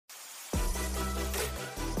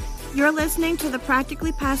You're listening to the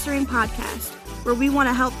Practically Pastoring Podcast, where we want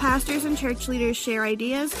to help pastors and church leaders share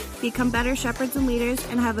ideas, become better shepherds and leaders,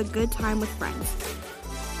 and have a good time with friends.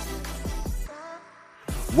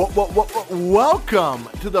 Welcome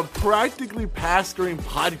to the Practically Pastoring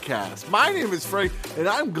Podcast. My name is Frank, and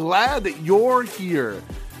I'm glad that you're here.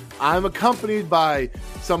 I'm accompanied by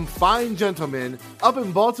some fine gentlemen up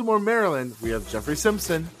in Baltimore, Maryland. We have Jeffrey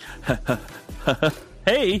Simpson.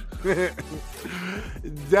 Hey.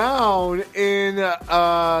 Down in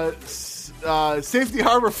Safety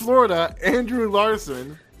Harbor, Florida, Andrew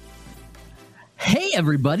Larson. Hey,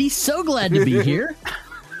 everybody. So glad to be here.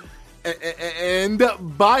 And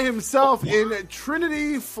by himself in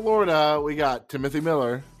Trinity, Florida, we got Timothy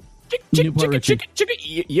Miller.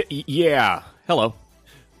 Yeah. Hello.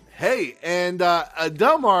 Hey, and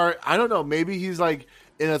Delmar, I don't know, maybe he's like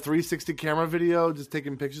in a 360 camera video just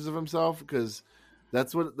taking pictures of himself, because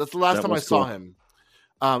that's the last time I saw him.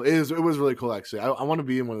 It was really cool, actually. I want to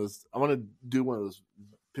be in one of those. I want to do one of those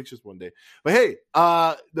pictures one day. But hey,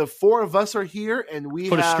 the four of us are here, and we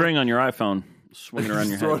put a string on your iPhone, swing it around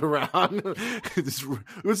your throw head. it around. It's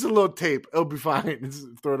a little tape. It'll be fine. Just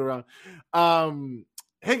throw it around.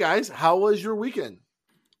 Hey guys, how was your weekend?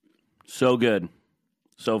 So good,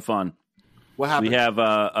 so fun. What happened? We have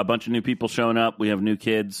a bunch of new people showing up. We have new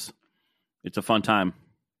kids. It's a fun time.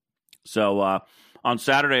 So on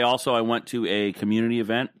Saturday, also, I went to a community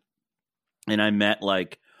event, and I met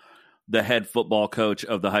like the head football coach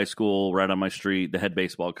of the high school right on my street, the head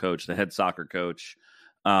baseball coach, the head soccer coach,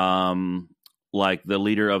 like the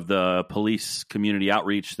leader of the police community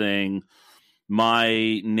outreach thing.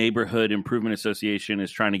 My neighborhood improvement association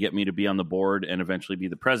is trying to get me to be on the board and eventually be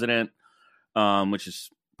the president, which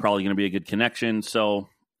is probably going to be a good connection. So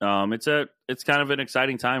it's kind of an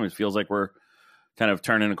exciting time. It feels like we're kind of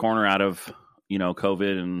turning a corner out of,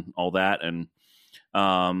 COVID and all that. And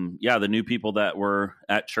the new people that were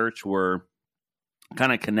at church were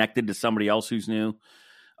kind of connected to somebody else who's new.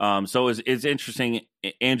 So it's interesting.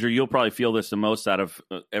 Andrew, you'll probably feel this the most out of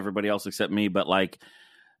everybody else except me, but like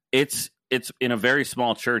it's in a very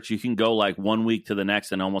small church. You can go like 1 week to the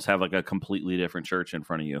next and almost have like a completely different church in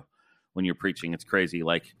front of you when you're preaching. It's crazy.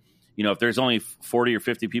 Like, if there's only 40 or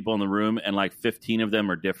 50 people in the room and like 15 of them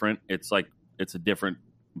are different, it's like, it's a different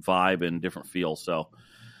vibe and different feel. So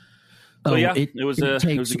it was a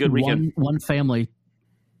good weekend. One family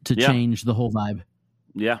to change the whole vibe.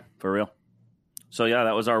 Yeah, for real. So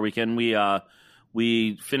that was our weekend.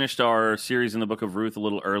 We finished our series in the book of Ruth a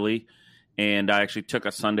little early, and I actually took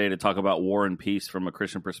a Sunday to talk about war and peace from a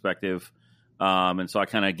Christian perspective. And so I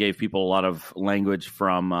kind of gave people a lot of language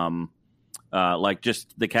from like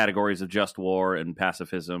just the categories of just war and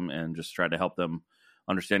pacifism, and just tried to help them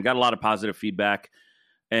understand. Got a lot of positive feedback.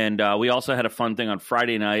 And we also had a fun thing on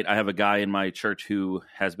Friday night. I have a guy in my church who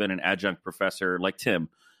has been an adjunct professor, like Tim,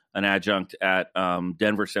 an adjunct at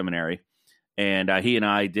Denver Seminary. And he and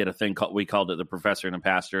I did a thing we called it the Professor and the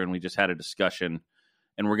Pastor, and we just had a discussion.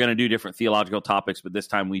 And we're going to do different theological topics, but this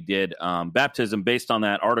time we did baptism based on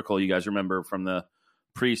that article you guys remember from the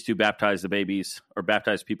priest who baptized the babies, or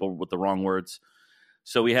baptized people with the wrong words.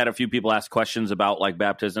 So we had a few people ask questions about like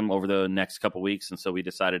baptism over the next couple weeks, and so we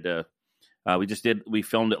decided to we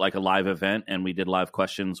filmed it like a live event, and we did live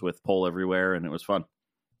questions with poll everywhere, and it was fun.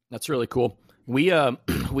 That's really cool.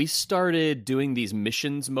 We started doing these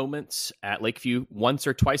missions moments at Lakeview once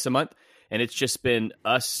or twice a month, and it's just been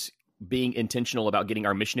us being intentional about getting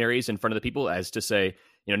our missionaries in front of the people, as to say,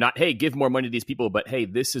 not, hey, give more money to these people, but hey,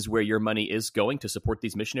 this is where your money is going to support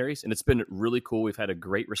these missionaries. And it's been really cool. We've had a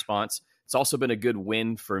great response. It's also been a good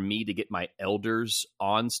win for me to get my elders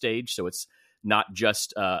on stage. So it's not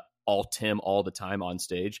just all Tim all the time on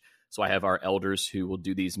stage. So I have our elders who will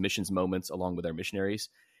do these missions moments along with our missionaries.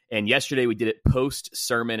 And yesterday we did it post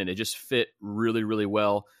sermon, and it just fit really, really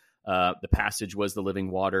well. The passage was the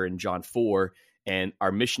living water in John 4. And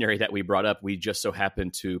our missionary that we brought up, we just so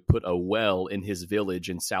happened to put a well in his village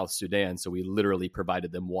in South Sudan. So we literally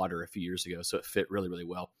provided them water a few years ago. So it fit really, really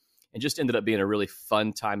well. And just ended up being a really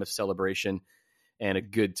fun time of celebration and a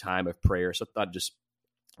good time of prayer. So I thought just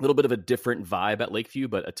a little bit of a different vibe at Lakeview,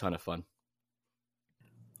 but a ton of fun.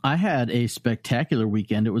 I had a spectacular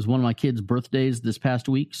weekend. It was one of my kids' birthdays this past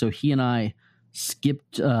week. So he and I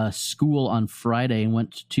skipped school on Friday and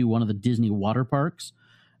went to one of the Disney water parks.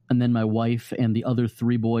 And then my wife and the other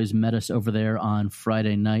three boys met us over there on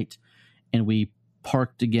Friday night, and we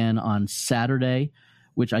parked again on Saturday,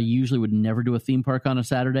 which I usually would never do a theme park on a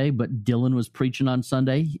Saturday, but Dylan was preaching on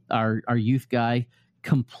Sunday. Our youth guy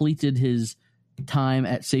completed his time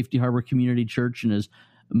at Safety Harbor Community Church and is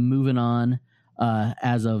moving on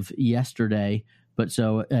as of yesterday. But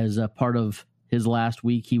so as a part of his last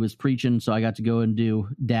week. He was preaching, so I got to go and do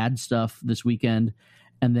dad stuff this weekend.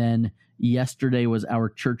 And then yesterday was our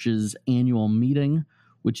church's annual meeting,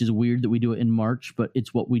 which is weird that we do it in March, but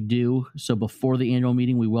it's what we do. So before the annual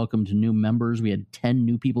meeting, we welcomed new members. We had 10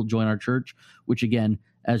 new people join our church, which again,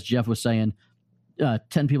 as Jeff was saying,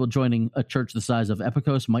 10 people joining a church the size of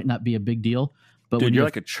Epicos might not be a big deal. But dude, when you're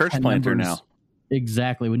like a church planter now.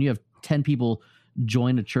 Exactly. When you have 10 people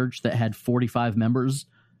join a church that had 45 members,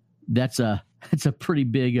 it's a pretty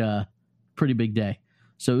big day.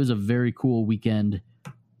 So it was a very cool weekend.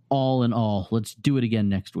 All in all, let's do it again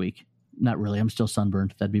next week. Not really. I'm still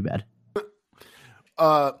sunburned. That'd be bad.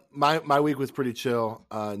 My week was pretty chill.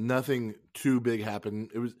 Nothing too big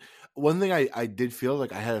happened. It was one thing I did feel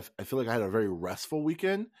like I feel like I had a very restful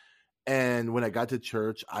weekend. And when I got to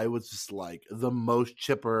church, I was just like the most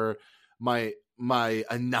chipper. My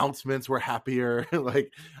announcements were happier.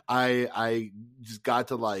 Like I just got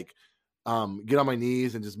to like get on my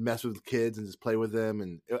knees and just mess with kids and just play with them.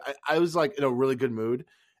 And I was like in a really good mood.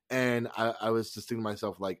 And I was just thinking to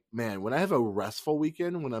myself, like, man, when I have a restful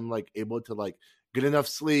weekend, when I'm like able to like get enough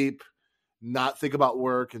sleep, not think about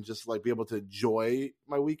work, and just like be able to enjoy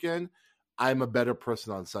my weekend, I'm a better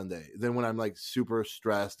person on Sunday than when I'm like super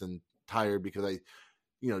stressed and tired because I,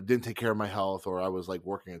 didn't take care of my health or I was like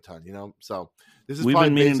working a ton, So we've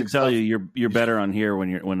been meaning to tell you you're better on here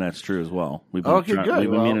when that's true as well. We've been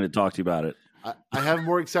meaning to talk to you about it. I have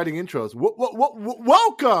more exciting intros.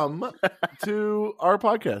 Welcome to our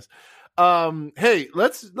podcast. Hey,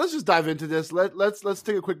 let's just dive into this. Let's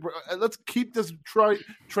take a quick break. Let's keep this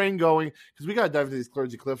train going because we got to dive into these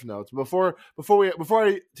Clergy Cliff Notes. Before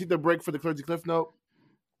I take the break for the Clergy Cliff Note,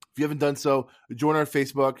 if you haven't done so, join our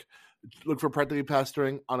Facebook. Look for Practically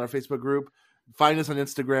Pastoring on our Facebook group. Find us on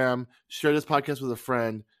Instagram. Share this podcast with a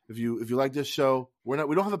friend. If you like this show, we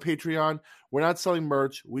don't have a Patreon. We're not selling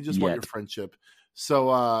merch. We just want your friendship. So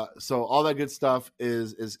all that good stuff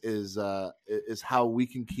is how we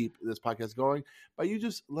can keep this podcast going by you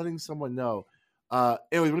just letting someone know. Anyways,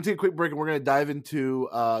 we're gonna take a quick break and we're gonna dive into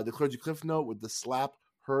the Clergy Cliff Note with the slap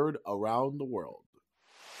heard around the world.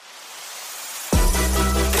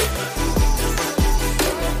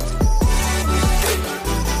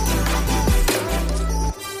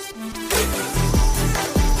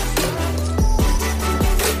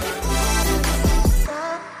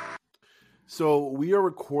 So we are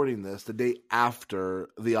recording this the day after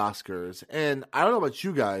the Oscars, and I don't know about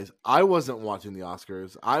you guys. I wasn't watching the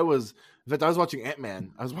Oscars. I was watching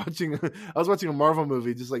Ant-Man. I was watching a Marvel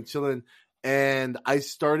movie, just like chilling. And I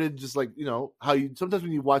started just like, how you sometimes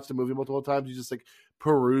when you watch the movie multiple times, you just like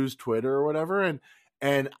peruse Twitter or whatever.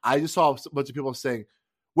 And I just saw a bunch of people saying,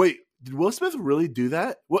 "Wait, did Will Smith really do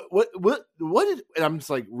that? What did?" And I'm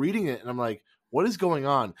just like reading it, and I'm like, "What is going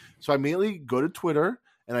on?" So I immediately go to Twitter.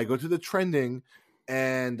 And I go to the trending,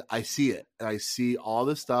 and I see it, and I see all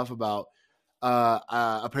this stuff about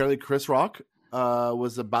apparently Chris Rock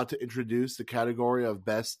was about to introduce the category of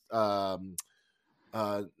best not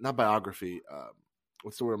biography.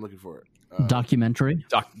 What's the word I'm looking for? Documentary.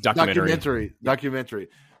 Documentary.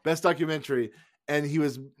 Best documentary, and he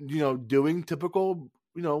was doing typical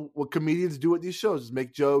what comedians do at these shows is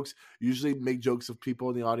make jokes. Usually make jokes of people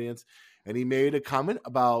in the audience, and he made a comment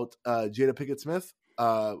about Jada Pinkett Smith.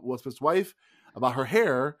 Will Smith's wife, about her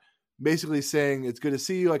hair, basically saying it's good to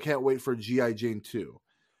see you. I can't wait for G.I. Jane 2.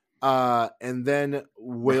 And then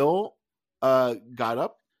Will got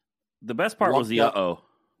up. The best part was the uh-oh.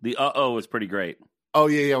 The uh-oh was pretty great. Oh,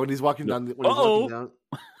 yeah. When he's walking down.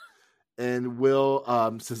 And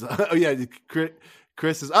Will says, oh, yeah.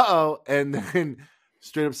 Chris says, uh-oh. And then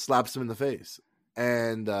straight up slaps him in the face.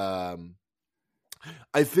 And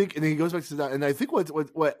I think, and then he goes back to that, and I think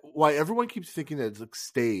why everyone keeps thinking that it's like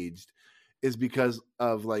staged is because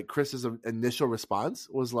of like Chris's initial response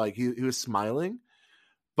was like he was smiling,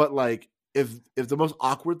 but like if the most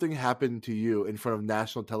awkward thing happened to you in front of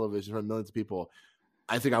national television in front of millions of people,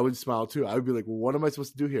 I think I would smile too. I would be like, well, what am I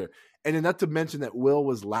supposed to do here? And then not to mention that Will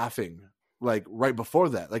was laughing like right before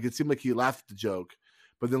that, like it seemed like he laughed at the joke,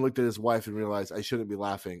 but then looked at his wife and realized I shouldn't be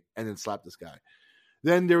laughing, and then slapped this guy.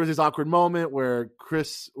 Then there was this awkward moment where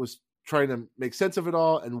Chris was trying to make sense of it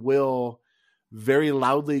all, and Will very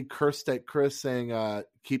loudly cursed at Chris, saying,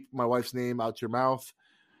 keep my wife's name out your mouth.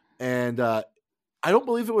 And I don't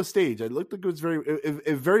believe it was staged. It looked like it was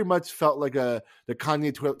it very much felt like the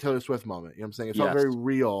Kanye Taylor Swift moment. You know what I'm saying? It felt very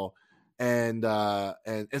real. And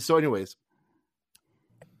so anyways,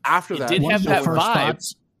 after that, did have that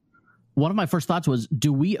vibe. One of my first thoughts was,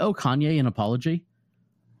 do we owe Kanye an apology?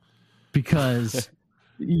 Because...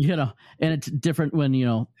 and it's different when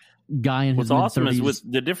guy in his what's awesome is with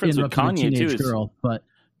the difference with Kanye too is girl, but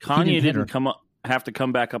Kanye didn't have to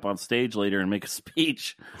come back up on stage later and make a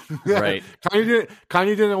speech. Right. Kanye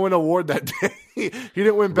didn't win an award that day. He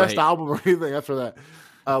didn't win Best Album or anything after that.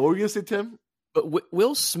 What were you going to say, Tim? But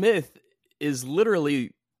Will Smith is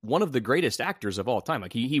literally one of the greatest actors of all time.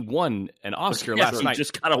 Like he won an Oscar last night. He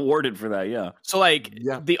just got awarded for that, yeah. So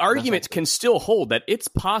the argument can still hold that it's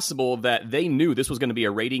possible that they knew this was going to be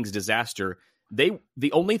a ratings disaster. The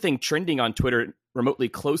only thing trending on Twitter remotely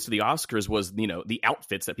close to the Oscars was, the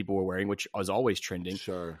outfits that people were wearing, which was always trending.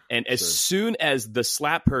 Sure. And as soon as the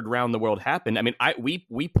slap heard round the world happened, I mean,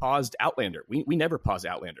 we paused Outlander. We never paused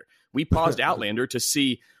Outlander. We paused Outlander to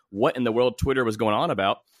see what in the world Twitter was going on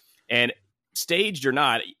about. And staged or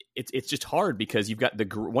not, it's just hard because you've got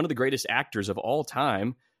one of the greatest actors of all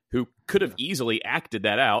time who could have easily acted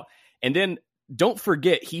that out. And then don't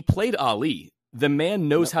forget, he played Ali. The man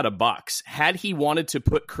knows how to box. Had he wanted to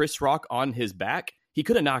put Chris Rock on his back, he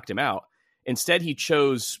could have knocked him out. Instead, he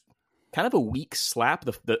chose kind of a weak slap.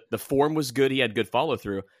 The form was good. He had good follow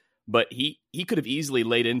through, but he could have easily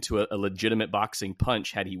laid into a legitimate boxing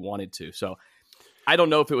punch had he wanted to. So I don't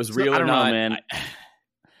know if it was real or not, man.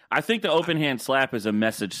 I think the open hand slap is a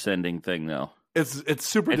message sending thing, though. It's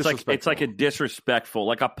super disrespectful. It's like a disrespectful.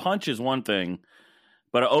 Like a punch is one thing,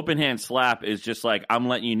 but an open hand slap is just like, I'm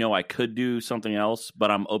letting you know I could do something else,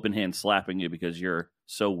 but I'm open hand slapping you because you're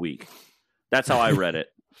so weak. That's how I read it.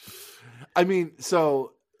 I mean,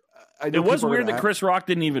 so I know it was weird that Chris Rock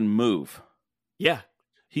didn't even move. Yeah,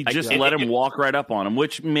 he just let him walk right up on him,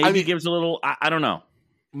 which maybe gives a little. I don't know.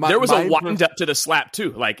 There was a wind up to the slap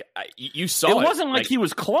too. Like you saw it. It wasn't like he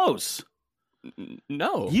was close.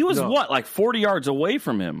 No, he was like 40 yards away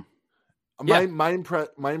from him. My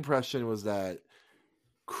impression was that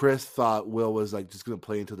Chris thought Will was like just gonna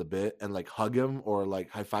play into the bit and like hug him or like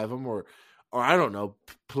high five him or I don't know,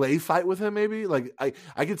 play fight with him maybe. Like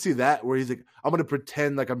I could see that where he's like, I'm gonna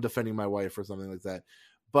pretend like I'm defending my wife or something like that.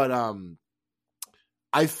 But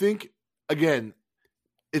I think again,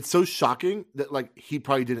 it's so shocking that like he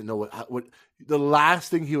probably didn't know what the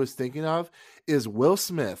last thing he was thinking of is Will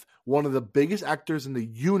Smith, one of the biggest actors in the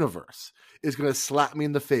universe, is going to slap me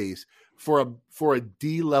in the face for a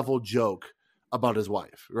D-level joke about his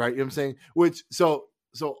wife, right? You know what I'm saying? Which so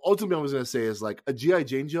ultimately I was going to say is like a G.I.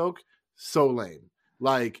 Jane joke, so lame.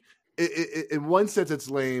 Like it, in one sense it's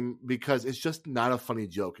lame because it's just not a funny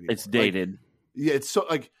joke anymore. It's dated. Like, it's so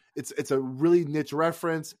like it's a really niche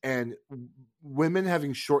reference, and women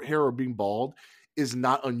having short hair or being bald is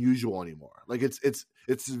not unusual anymore. Like it's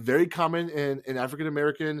very common in African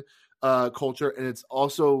American culture, and it's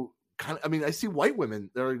also kind of. I mean, I see white women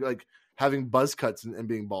that are like having buzz cuts and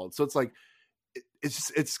being bald, so it's like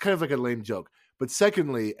it's kind of like a lame joke. But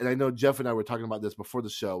secondly, and I know Jeff and I were talking about this before the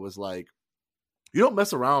show, was like you don't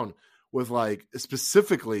mess around with like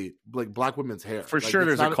specifically like black women's hair. For sure,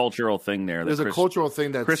 there's a cultural thing there. There's a cultural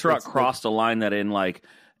thing that Chris Rock crossed a line that in like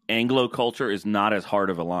Anglo culture is not as hard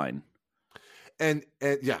of a line. And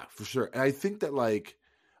yeah, for sure. And I think that like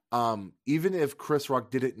even if Chris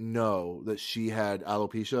Rock didn't know that she had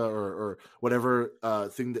alopecia or whatever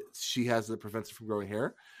thing that she has that prevents her from growing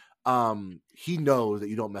hair, he knows that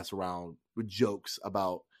you don't mess around with jokes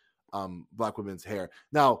about black women's hair.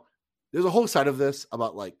 Now, there's a whole side of this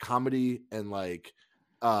about like comedy and like,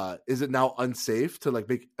 is it now unsafe to like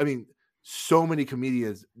make? I mean, so many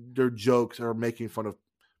comedians, their jokes are making fun of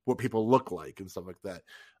what people look like and stuff like that.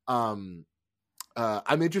 I'm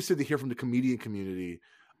interested to hear from the comedian community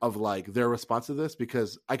of like their response to this,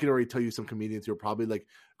 because I can already tell you some comedians who are probably like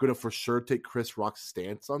going to for sure take Chris Rock's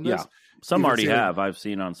stance on this. Yeah, some already have. I've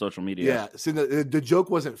seen on social media. Yeah, so the joke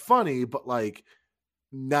wasn't funny, but like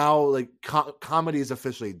now like comedy has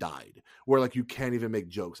officially died, where like you can't even make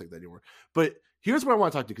jokes like that anymore. But here's what I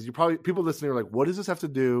want to talk to you, because you probably people listening are like, what does this have to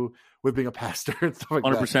do with being a pastor and stuff like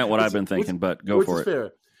 100% that? what I've been thinking, but go for it.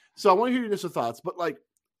 Fair. So I want to hear your initial thoughts, but like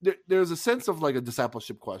there's a sense of like a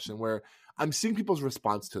discipleship question where I'm seeing people's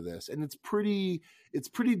response to this, and it's pretty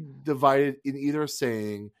divided in either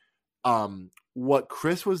saying what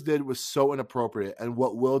Chris did was so inappropriate, and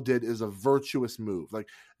what Will did is a virtuous move. Like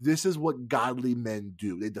this is what godly men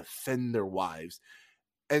do; they defend their wives,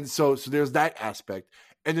 and so there's that aspect.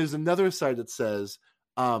 And there's another side that says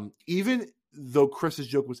even though Chris's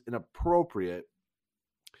joke was inappropriate,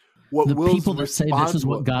 what the Will's people that say this is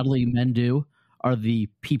what godly men do are the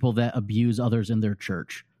people that abuse others in their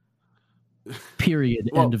church. Period.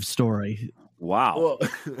 Well, end of story. Wow.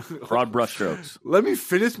 Broad brushstrokes. Let me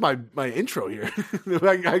finish my intro here.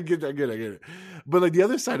 I get it. But like the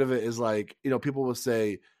other side of it is like, you know, people will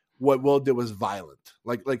say what Will did was violent.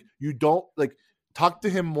 Like you don't like talk to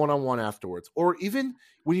him one-on-one afterwards. Or even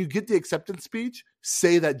when you get the acceptance speech,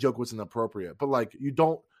 say that joke was inappropriate. But like you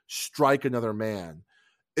don't strike another man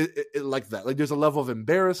like that. Like there's a level of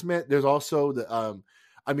embarrassment. There's also the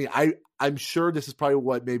I'm sure this is probably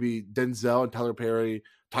what maybe Denzel and Tyler Perry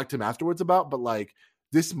talked to him afterwards about, but like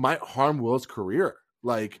this might harm Will's career.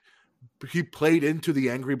 Like he played into the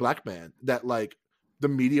angry black man that like the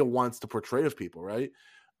media wants to portray of people, right?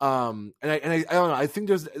 And I don't know. I think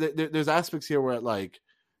there's aspects here where like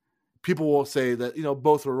people will say that, you know,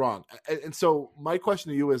 both were wrong. And so my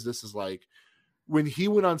question to you is this is like, when he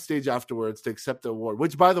went on stage afterwards to accept the award,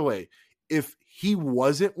 which by the way, if he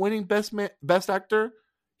wasn't winning best actor,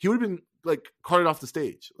 he would have been like carted off the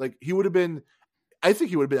stage. Like he would have been, I think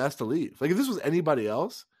he would have been asked to leave. Like if this was anybody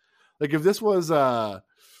else, like if this was, I'm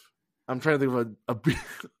trying to think of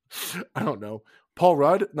I don't know, Paul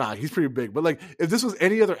Rudd. Nah, he's pretty big. But like if this was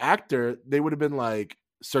any other actor, they would have been like,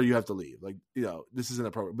 sir, you have to leave. Like, you know, this isn't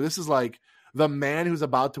appropriate. But this is like the man who's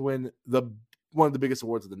about to win one of the biggest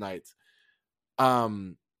awards of the night.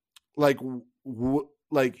 Like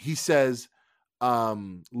he says,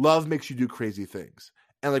 love makes you do crazy things.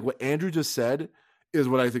 And like what Andrew just said is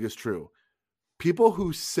what I think is true. People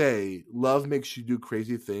who say love makes you do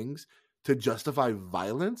crazy things to justify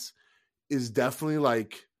violence is definitely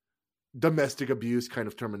like domestic abuse kind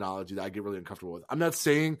of terminology that I get really uncomfortable with. I'm not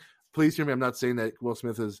saying, please hear me, I'm not saying that Will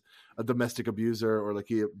Smith is a domestic abuser or like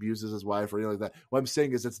he abuses his wife or anything like that. What I'm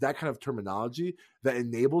saying is it's that kind of terminology that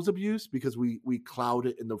enables abuse because we cloud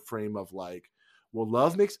it in the frame of like, well,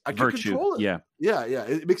 love makes I can control it. Yeah.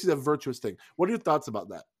 It makes it a virtuous thing. What are your thoughts about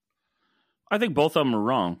that? I think both of them are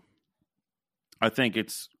wrong. I think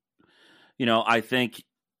it's, you know, I think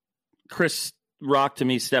Chris Rock to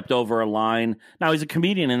me stepped over a line. Now he's a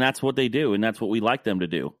comedian and that's what they do. And that's what we like them to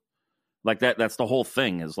do. Like that's the whole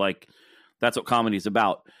thing is like, that's what comedy's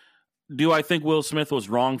about. Do I think Will Smith was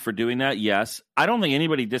wrong for doing that? Yes. I don't think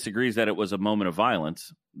anybody disagrees that it was a moment of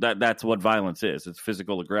violence. That's what violence is. It's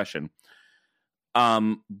physical aggression.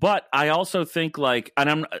 But I also think like,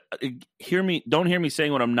 and don't hear me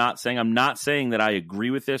saying what I'm not saying. I'm not saying that I agree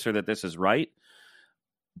with this or that this is right,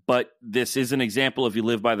 but this is an example of you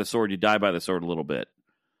live by the sword, you die by the sword a little bit.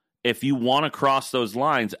 If you want to cross those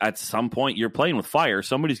lines, at some point you're playing with fire.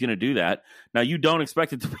 Somebody's going to do that. Now you don't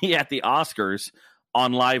expect it to be at the Oscars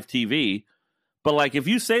on live TV, but like if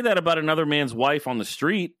you say that about another man's wife on the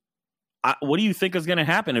street, what do you think is going to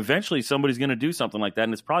happen? Eventually somebody's going to do something like that,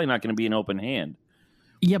 and it's probably not going to be an open hand.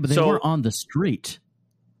 Yeah, but they weren't on the street.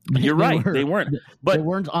 You're right. They weren't. But they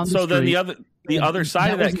weren't on the so street. Then the other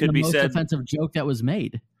side of that could be said. The most offensive joke that was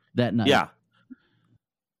made that night. Yeah.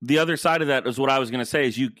 The other side of that is what I was going to say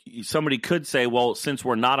is somebody could say, well, since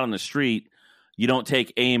we're not on the street, you don't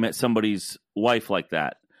take aim at somebody's wife like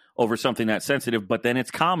that over something that's sensitive. But then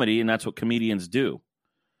it's comedy, and that's what comedians do.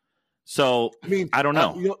 So I mean, I don't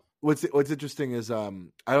know. You know what's interesting is I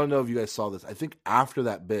don't know if you guys saw this. I think after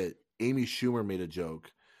that bit, Amy Schumer made a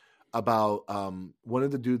joke about one of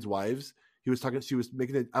the dude's wives. She was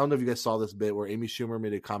making it. I don't know if you guys saw this bit where Amy Schumer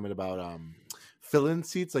made a comment about fill-in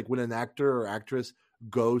seats, like when an actor or actress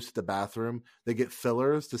goes to the bathroom, they get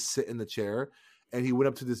fillers to sit in the chair. And he went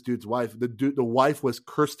up to this dude's wife. The wife was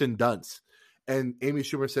Kirsten Dunst, and Amy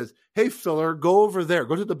Schumer says, "Hey, filler, go over there,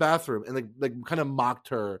 go to the bathroom," and like kind of mocked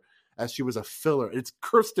her as she was a filler. It's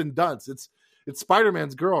Kirsten Dunst. It's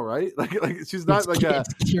Spider-Man's girl, right? Like she's not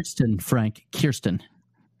it's Kirsten, Frank. Kirsten.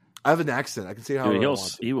 I have an accent. I can see how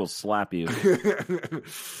he will slap you.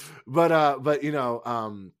 but you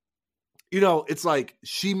know, it's like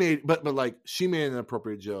she made, but like she made an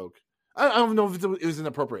inappropriate joke. I don't know if it was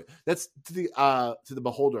inappropriate. That's to the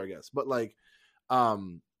beholder, I guess. But like,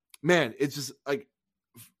 man, it's just like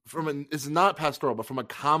it's not pastoral, but from a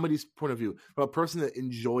comedy's point of view, from a person that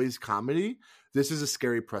enjoys comedy, this is a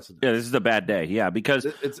scary precedent. Yeah, this is a bad day. Yeah, because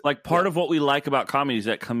it's like part of what we like about comedy is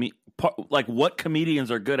that like what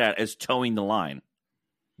comedians are good at is towing the line.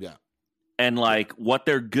 Yeah. And like what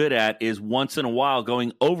they're good at is once in a while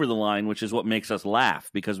going over the line, which is what makes us laugh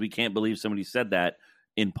because we can't believe somebody said that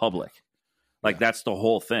in public. Like that's the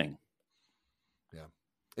whole thing. Yeah.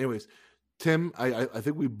 Anyways, Tim, I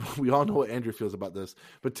think we all know what Andrew feels about this.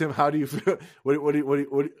 But Tim, how do you feel? What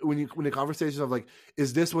when the conversation of like,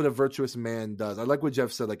 is this what a virtuous man does? I like what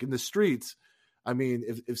Jeff said. Like in the streets, I mean,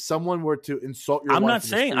 if someone were to insult your, I'm not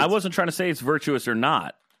saying I wasn't trying to say it's virtuous or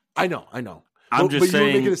not. I know. I'm just saying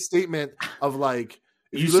you were making a statement of like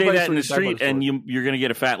you say that in the street and you're going to get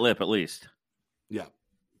a fat lip at least. Yeah,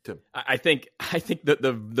 Tim. I think that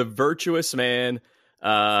the virtuous man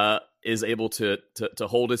is able to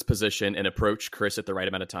hold his position and approach Chris at the right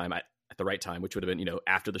amount of time at the right time, which would have been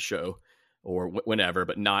after the show or whenever,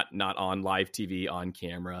 but not on live TV on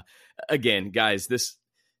camera. Again, guys,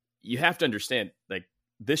 you have to understand, like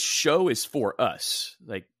this show is for us.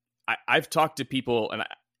 Like I've talked to people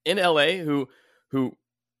in LA who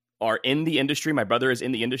are in the industry. My brother is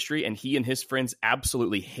in the industry, and he and his friends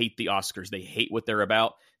absolutely hate the Oscars. They hate what they're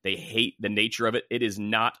about. They hate the nature of it. It is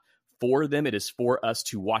not for them. It is for us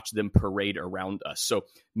to watch them parade around us. So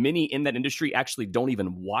many in that industry actually don't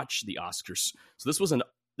even watch the Oscars. So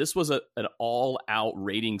this was an all-out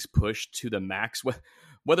ratings push to the max.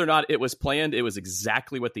 Whether or not it was planned, it was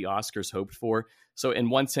exactly what the Oscars hoped for. So in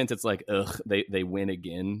one sense, it's like, they win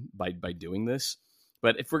again by doing this.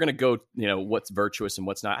 But if we're going to go, what's virtuous and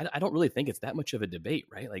what's not, I don't really think it's that much of a debate,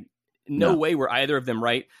 right? Like, no way were either of them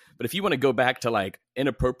right. But if you want to go back to like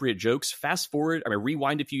inappropriate jokes, fast forward,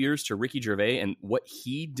 rewind a few years to Ricky Gervais, and what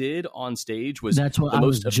he did on stage was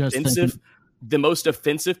the most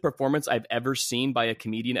offensive performance I've ever seen by a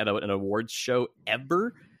comedian at an awards show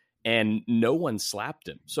ever. And no one slapped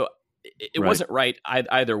him. So it wasn't right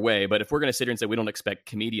either way. But if we're going to sit here and say we don't expect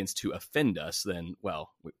comedians to offend us, then,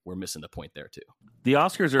 well, we're missing the point there too. The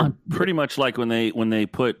Oscars are pretty much like when they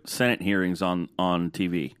put Senate hearings on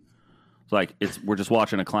TV. It's like we're just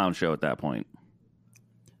watching a clown show at that point.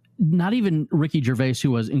 Not even Ricky Gervais,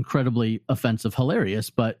 who was incredibly offensive,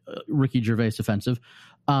 hilarious, but Ricky Gervais offensive.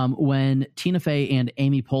 When Tina Fey and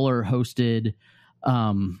Amy Poehler hosted,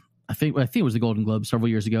 I think it was the Golden Globes several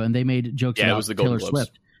years ago, and they made jokes about Taylor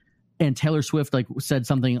Swift. And Taylor Swift said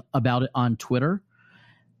something about it on Twitter.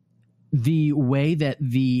 The way that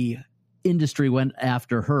the industry went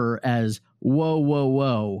after her as, whoa, whoa,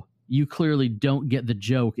 whoa, you clearly don't get the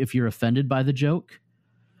joke if you're offended by the joke.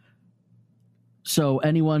 So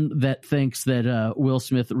anyone that thinks that Will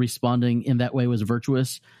Smith responding in that way was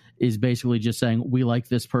virtuous is basically just saying, we like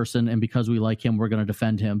this person, and because we like him, we're going to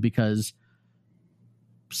defend him, because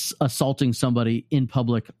assaulting somebody in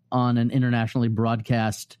public on an internationally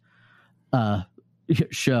broadcast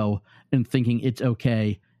show and thinking it's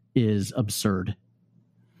okay is absurd.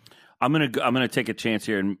 I'm gonna take a chance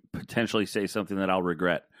here and potentially say something that I'll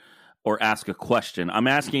regret, or ask a question. I'm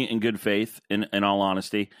asking in good faith, in all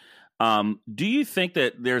honesty. Do you think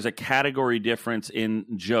that there's a category difference in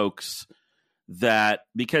jokes that,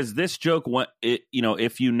 because this joke,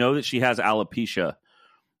 if you know that she has alopecia,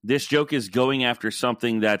 this joke is going after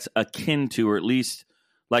something that's akin to, or at least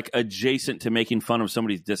like adjacent to, making fun of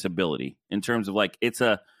somebody's disability, in terms of like, it's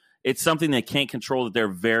something they can't control, that they're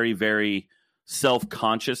very, very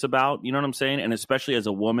self-conscious about. You know what I'm saying? And especially as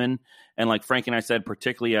a woman, and like Frank and I said,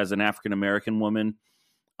 particularly as an African-American woman.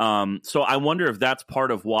 So I wonder if that's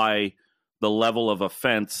part of why the level of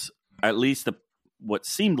offense, at least what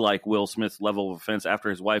seemed like Will Smith's level of offense after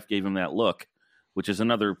his wife gave him that look, which is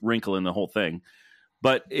another wrinkle in the whole thing.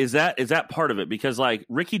 But is that part of it? Because like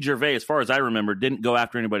Ricky Gervais, as far as I remember, didn't go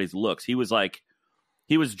after anybody's looks. He was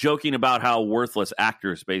joking about how worthless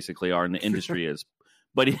actors basically are in the industry is,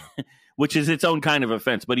 but which is its own kind of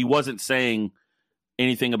offense. But he wasn't saying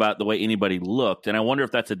anything about the way anybody looked. And I wonder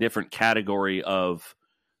if that's a different category of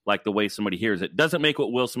like the way somebody hears it. Doesn't make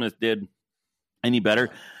what Will Smith did any better.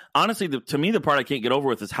 Honestly, to me, the part I can't get over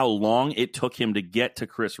with is how long it took him to get to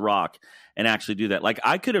Chris Rock and actually do that. Like,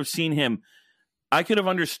 I could have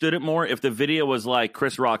understood it more if the video was like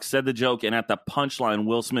Chris Rock said the joke, and at the punchline,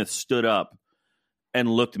 Will Smith stood up and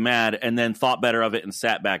looked mad and then thought better of it and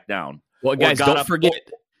sat back down. Well, guys, don't forget,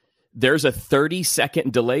 there's a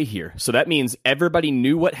 30-second delay here. So that means everybody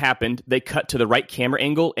knew what happened. They cut to the right camera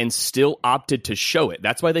angle and still opted to show it.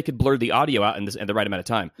 That's why they could blur the audio out in the right amount of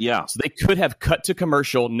time. Yeah. So they could have cut to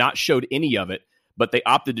commercial, not showed any of it, but they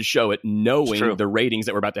opted to show it knowing the ratings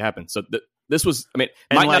that were about to happen. So this was, might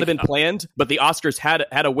not have been planned, but the Oscars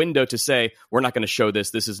had a window to say, we're not going to show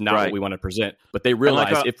this. This is not what we want to present. But they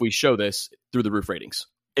realized if we show this, through the roof ratings.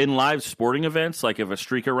 In live sporting events, like if a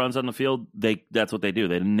streaker runs on the field, that's what they do.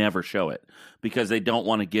 They never show it because they don't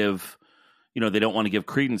want to give,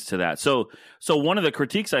 credence to that. So one of the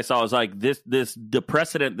critiques I saw was like the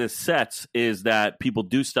precedent this sets is that people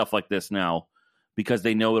do stuff like this now because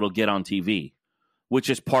they know it'll get on TV, which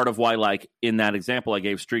is part of why, like in that example I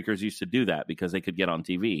gave, streakers used to do that because they could get on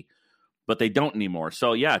TV, but they don't anymore.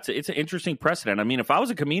 So yeah, it's an interesting precedent. I mean, if I was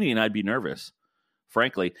a comedian, I'd be nervous,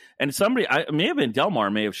 frankly. And somebody, may have been Delmar,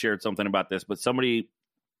 may have shared something about this, but somebody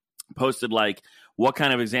posted like, what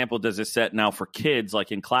kind of example does this set now for kids,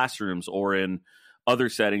 like in classrooms or in other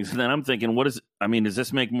settings? And then I'm thinking, does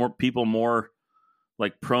this make more people more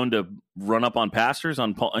like prone to run up on pastors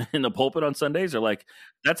in the pulpit on Sundays? Or like,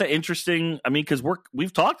 that's an interesting, because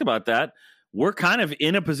we've talked about that. We're kind of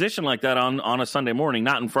in a position like that on a Sunday morning,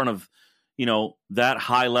 not in front of, that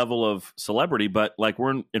high level of celebrity, but like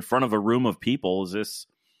we're in front of a room of people. Is this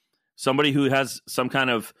somebody who has some kind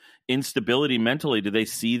of instability mentally? Do they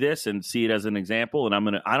see this and see it as an example?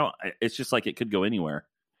 And it's just like it could go anywhere.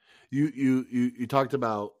 you talked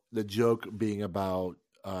about the joke being about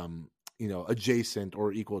adjacent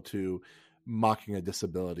or equal to mocking a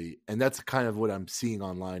disability, and that's kind of what I'm seeing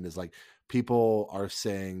online is like people are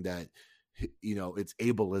saying that it's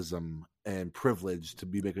ableism and privilege to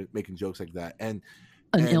be making jokes like that, and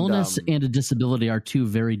an illness and a disability are two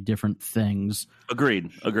very different things. Agreed.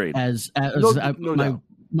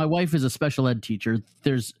 My wife is a special ed teacher.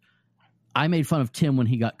 I made fun of Tim when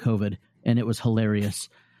he got COVID, and it was hilarious.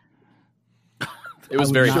 It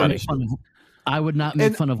was very funny. I would not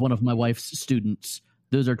make fun of one of my wife's students.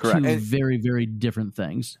 Those are two very, very different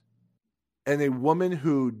things. And a woman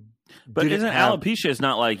who, but isn't alopecia is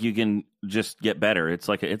not like you can just get better? It's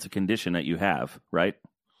like it's a condition that you have, right?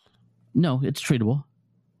 No, it's treatable.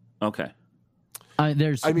 Okay.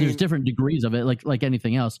 There's different degrees of it, like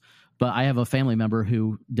anything else. But I have a family member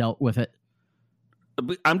who dealt with it.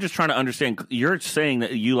 I'm just trying to understand. You're saying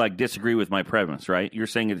that you disagree with my premise, right? You're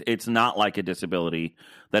saying it's not like a disability;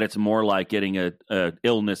 that it's more like getting a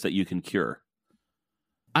illness that you can cure.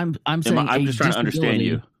 I'm saying I'm just trying to understand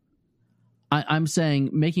you. I'm saying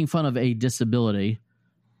making fun of a disability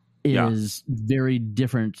is very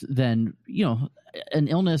different than an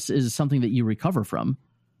illness is something that you recover from,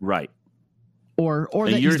 right? Or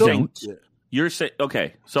that you don't. You're saying,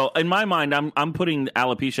 okay, so in my mind, I'm putting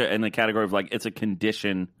alopecia in the category of it's a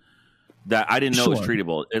condition that I didn't know was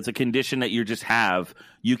treatable. It's a condition that you just have.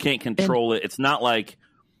 You can't control it. It's not like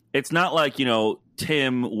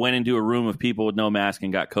Tim went into a room of people with no mask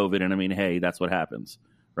and got COVID. And I mean, hey, that's what happens,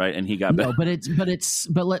 right? And he got better.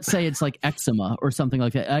 But let's say it's like eczema or something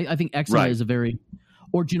like that. I think eczema is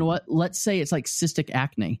or do you know what? Let's say it's like cystic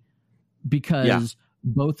acne because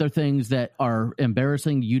both are things that are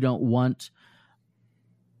embarrassing. You don't want.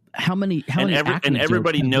 How many and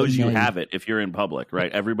everybody knows you have it if you're in public,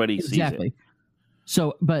 right? Everybody sees it.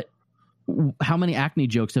 So, but how many acne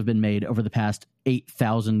jokes have been made over the past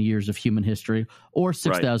 8,000 years of human history, or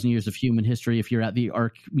 6,000 years of human history if you're at the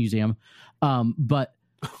Ark Museum? But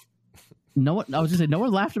no one. I was just saying, no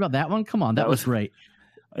one laughed about that one. Come on, that was great.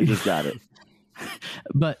 I just got it.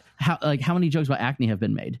 But how many jokes about acne have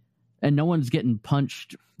been made, and no one's getting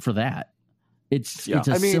punched for that? It's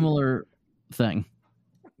a similar thing.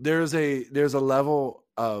 There's a level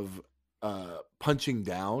of punching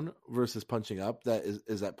down versus punching up that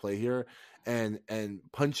is at play here, and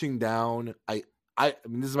punching down. I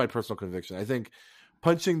mean, this is my personal conviction. I think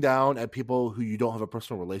punching down at people who you don't have a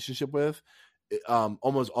personal relationship with,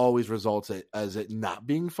 almost always results as it not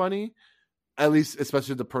being funny. At least,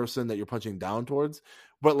 especially the person that you're punching down towards.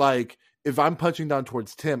 But if I'm punching down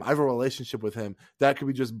towards Tim, I have a relationship with him. That could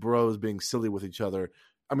be just bros being silly with each other.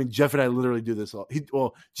 I mean, Jeff and I literally do this.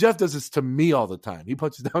 Jeff does this to me all the time. He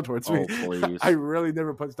punches down towards me. Please. I really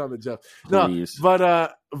never punch down to Jeff. Please. No,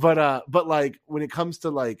 but when it comes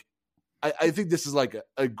to I think this is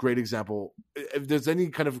a great example. If there's any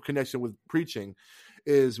kind of connection with preaching,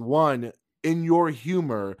 is one, in your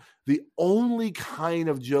humor, the only kind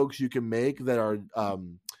of jokes you can make that are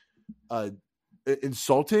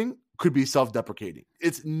insulting could be self-deprecating.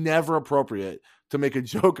 It's never appropriate to make a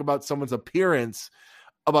joke about someone's appearance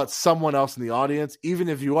about someone else in the audience, even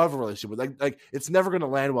if you have a relationship with it's never going to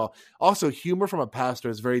land well. Also, humor from a pastor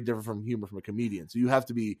is very different from humor from a comedian. So you have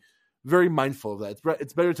to be very mindful of that.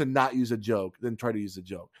 It's better to not use a joke than try to use a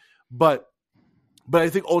joke. But I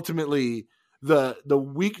think ultimately the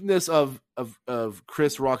weakness of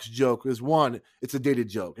Chris Rock's joke is, one, it's a dated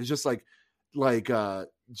joke. It's just like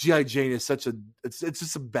G.I. Jane is it's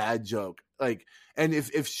just a bad joke. And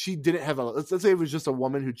if she didn't have let's say it was just a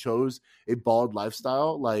woman who chose a bald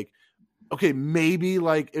lifestyle, okay, maybe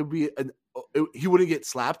it'd be he wouldn't get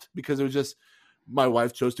slapped because it was just my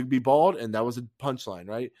wife chose to be bald and that was a punchline,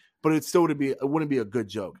 right? But it wouldn't be a good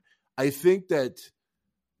joke. I think that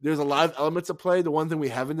there's a lot of elements at play. The one thing we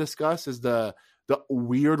haven't discussed is the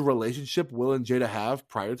weird relationship Will and Jada have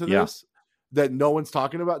prior to this. That no one's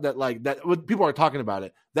talking about, that when people are talking about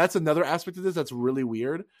it. That's another aspect of this that's really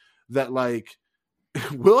weird, that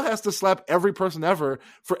Will has to slap every person ever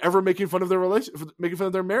for ever making fun of their making fun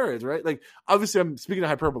of their marriage, right? Obviously I'm speaking of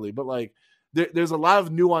hyperbole, but there's a lot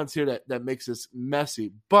of nuance here that makes this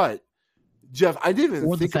messy. But Jeff, I didn't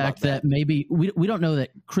even think about that. That maybe we don't know that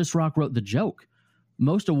Chris Rock wrote the joke.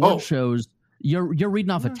 Most award shows you're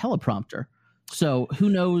reading off a teleprompter, so who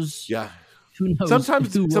knows? Yeah.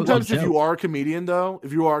 Sometimes if you are a comedian,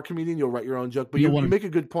 you'll write your own joke. But you make a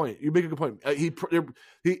good point.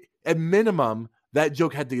 He at minimum, that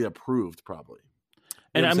joke had to get approved, probably.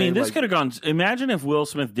 And I mean, this could have gone. Imagine if Will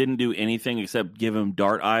Smith didn't do anything except give him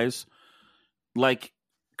dart eyes.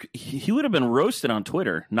 He would have been roasted on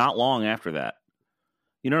Twitter not long after that.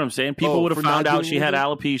 You know what I'm saying? People would have found out she had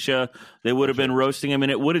alopecia. They would have been roasting him,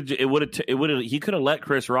 and it would have. He could have let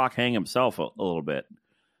Chris Rock hang himself a little bit,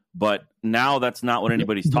 but now that's not what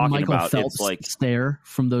anybody's talking Michael about. Phelps It's like stare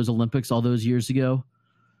from those Olympics all those years ago,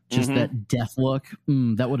 just that death look.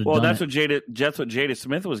 That would have. Well, done that's what Jada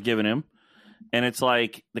Smith was giving him, and it's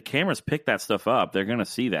like the cameras pick that stuff up. They're going to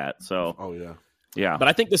see that. So, yeah. But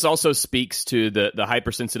I think this also speaks to the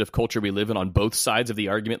hypersensitive culture we live in on both sides of the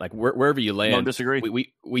argument. Like wherever you land, Don't disagree.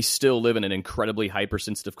 We still live in an incredibly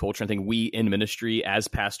hypersensitive culture. I think we in ministry, as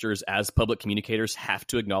pastors, as public communicators, have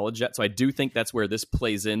to acknowledge that. So I do think that's where this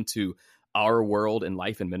plays into our world and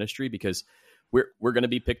life and ministry, because we're going to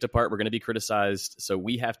be picked apart. We're going to be criticized. So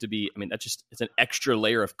we have to be, I mean, it's an extra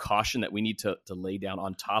layer of caution that we need to lay down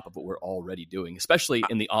on top of what we're already doing, especially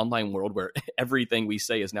in the online world where everything we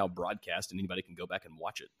say is now broadcast and anybody can go back and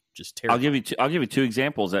watch it. Just terrible. I'll give you two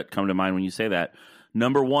examples that come to mind when you say that.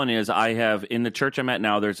 Number one is I have in the church I'm at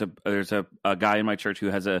now, there's a guy in my church who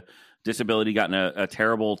has a disability, got in a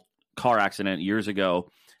terrible car accident years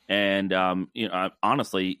ago. And,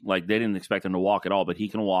 honestly, like they didn't expect him to walk at all, but he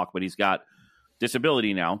can walk, but he's got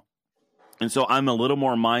disability now. And so I'm a little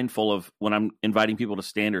more mindful of when I'm inviting people to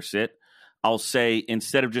stand or sit. I'll say,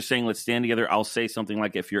 instead of just saying, let's stand together, I'll say something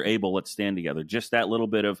like, if you're able, let's stand together. Just that little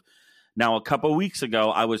bit of. Now, a couple of weeks ago,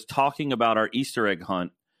 I was talking about our Easter egg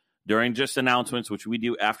hunt during just announcements, which we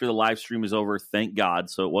do after the live stream is over. Thank God.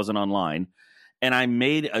 So it wasn't online. And I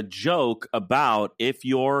made a joke about if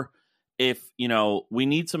we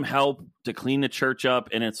need some help to clean the church up.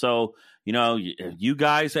 And it's so, you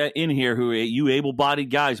guys in here you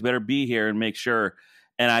able-bodied guys better be here and make sure.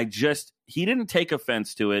 And he didn't take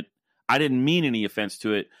offense to it. I didn't mean any offense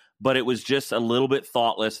to it, but it was just a little bit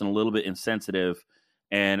thoughtless and a little bit insensitive.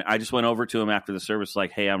 And I just went over to him after the service,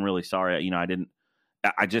 like, hey, I'm really sorry.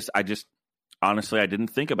 Honestly, I didn't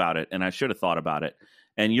think about it, and I should have thought about it.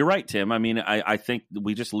 And you're right, Tim. I mean, I think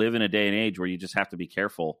we just live in a day and age where you just have to be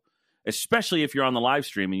careful, especially if you're on the live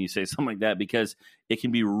stream and you say something like that, because it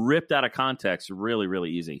can be ripped out of context really, really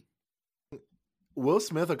easy. Will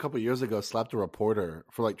Smith a couple years ago slapped a reporter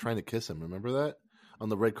for like trying to kiss him. Remember that on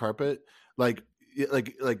the red carpet? Yep.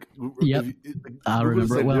 I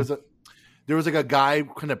remember it well. There was like a guy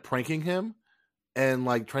kind of pranking him and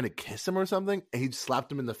like trying to kiss him or something, and he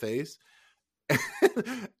slapped him in the face.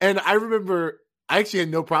 And I remember I actually had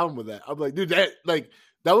no problem with that. I'm like, dude, that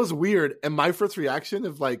was weird. And my first reaction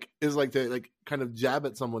is to kind of jab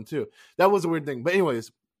at someone too. That was a weird thing. But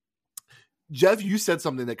anyways, Jeff, you said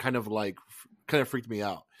something that kind of freaked me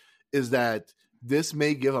out, is that this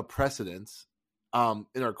may give a precedence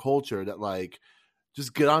in our culture that like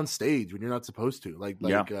just get on stage when you're not supposed to.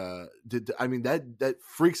 That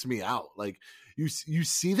freaks me out. Like you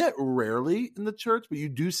see that rarely in the church, but you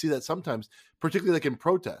do see that sometimes, particularly like in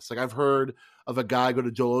protests. Like I've heard of a guy go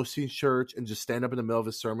to Joel Osteen's church and just stand up in the middle of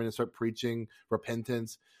his sermon and start preaching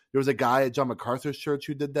repentance. There was a guy at John MacArthur's church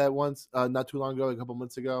who did that once, not too long ago, a couple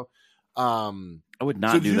months ago. I would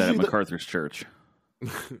not do that at MacArthur's church.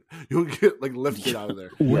 You'll get like lifted out of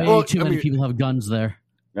there. Way too many people have guns there.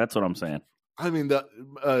 That's what I'm saying. I mean, the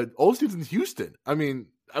Osteen's in Houston. I mean,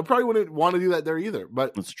 I probably wouldn't want to do that there either.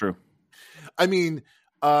 But that's true. I mean,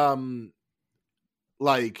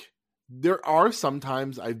 there are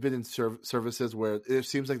sometimes I've been in services where it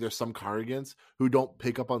seems like there's some congregants who don't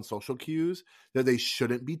pick up on social cues that they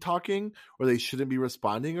shouldn't be talking or they shouldn't be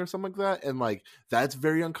responding or something like that, and like that's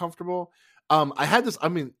very uncomfortable. I had this. I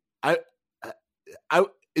mean, I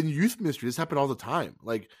in youth ministry, this happened all the time.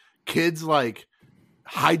 Like kids like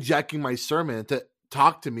hijacking my sermon to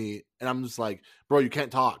talk to me, and I'm just like, bro, you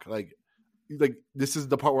can't talk. Like this is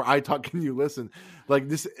the part where I talk. Can you listen? Like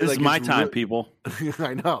this is my time, people.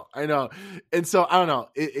 I know. And so I don't know.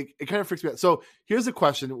 It kind of freaks me out. So here's a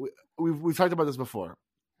question. We've talked about this before,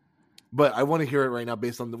 but I want to hear it right now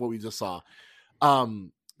based on what we just saw.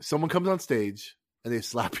 Someone comes on stage and they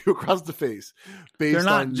slap you across the face.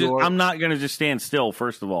 I'm not going to just stand still.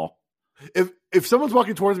 First of all, if someone's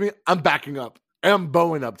walking towards me, I'm backing up. And I'm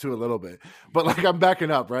bowing up too a little bit, but like I'm backing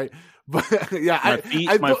up, right? But yeah,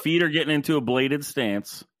 my feet are getting into a bladed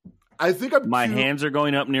stance. I think my hands are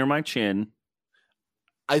going up near my chin.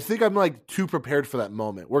 I think I'm like too prepared for that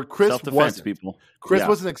moment where Chris wasn't. People. Chris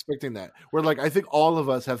wasn't expecting that. Where like I think all of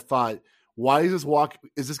us have thought, why is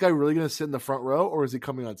this guy really going to sit in the front row, or is he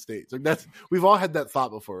coming on stage? Like we've all had that thought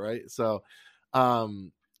before, right? So,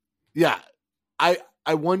 yeah, I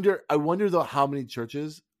wonder though how many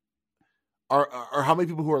churches. Or how many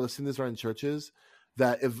people who are listening to this are in churches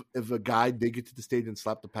that if a guy did get to the stage and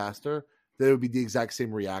slap the pastor, that it would be the exact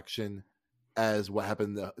same reaction as what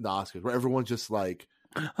happened in the Oscars, where everyone's just like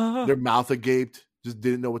their mouth agaped just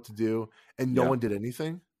didn't know what to do, and no one did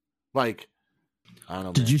anything. Like, I don't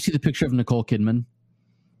know. Did you see the picture of Nicole Kidman?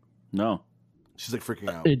 No. She's like freaking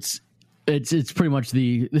out. It's pretty much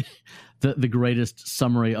the greatest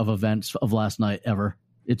summary of events of last night ever.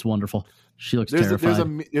 It's wonderful. She looks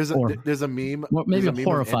terrified. There's a meme. Well, maybe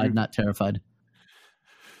horrified, not terrified.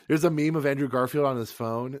 There's a meme of Andrew Garfield on his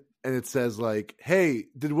phone, and it says like, "Hey,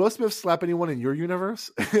 did Will Smith slap anyone in your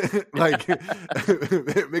universe?" Like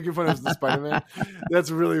making fun of the Spider-Man.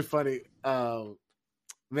 That's really funny,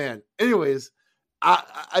 man. Anyways,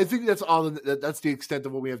 I think that's all. That's the extent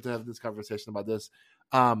of what we have to have this conversation about this.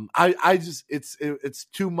 I just it's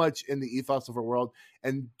too much in the ethos of our world,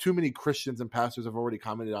 and too many Christians and pastors have already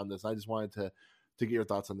commented on this. I just wanted to get your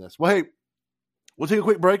thoughts on this. Well, hey, we'll take a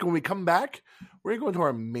quick break. When we come back, we're going to go into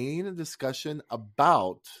our main discussion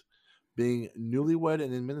about being newlywed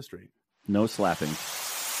and in ministry. No slapping.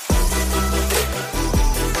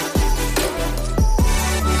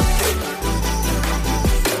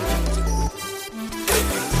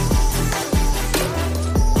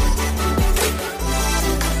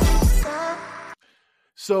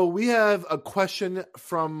 So we have a question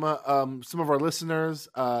from some of our listeners.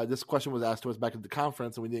 This question was asked to us back at the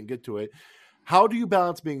conference, and we didn't get to it. How do you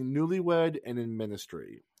balance being newlywed and in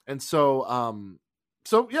ministry? And so,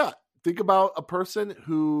 yeah, think about a person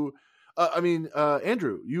who,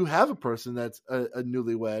 Andrew, you have a person that's a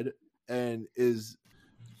newlywed and is,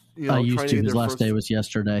 I used to. His last day was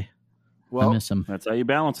yesterday. Well, I miss him. That's how you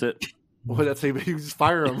balance it. Well, that's how you just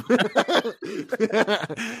fire him.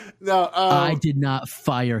 No, I did not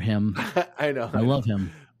fire him. I know. I love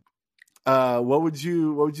him. What would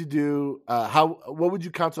you do? What would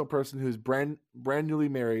you counsel a person who's brand newly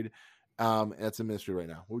married, that's in ministry right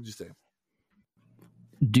now? What would you say?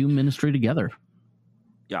 Do ministry together.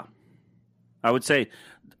 Yeah. I would say,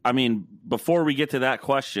 before we get to that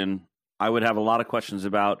question, I would have a lot of questions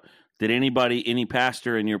about, did any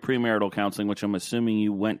pastor in your premarital counseling, which I'm assuming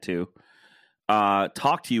you went to,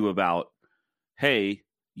 talk to you about, hey,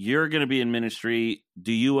 you're going to be in ministry.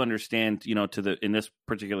 Do you understand, in this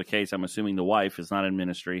particular case, I'm assuming the wife is not in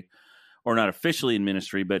ministry or not officially in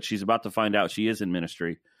ministry, but she's about to find out she is in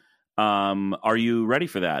ministry. Are you ready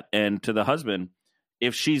for that? And to the husband,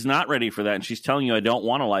 if she's not ready for that and she's telling you, I don't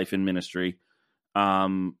want a life in ministry,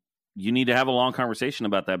 you need to have a long conversation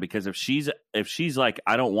about that, because if she's like,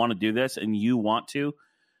 I don't want to do this, and you want to,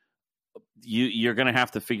 you're going to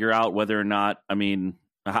have to figure out whether or not,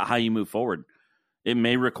 how you move forward. It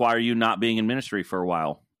may require you not being in ministry for a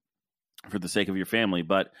while for the sake of your family.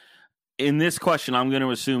 But in this question, I'm going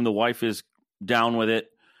to assume the wife is down with it,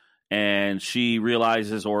 and she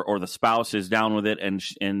realizes, or the spouse is down with it,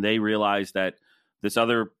 and they realize that this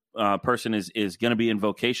other person is going to be in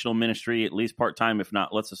vocational ministry, at least part-time, if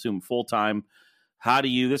not, let's assume full-time.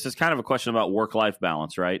 This is kind of a question about work-life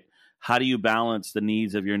balance, right? How do you balance the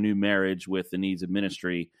needs of your new marriage with the needs of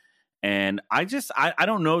ministry? And I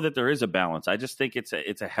don't know that there is a balance. I just think it's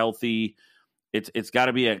a healthy, it's got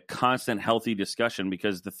to be a constant healthy discussion,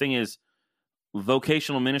 because the thing is,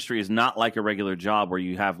 vocational ministry is not like a regular job where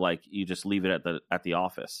you have you just leave it at the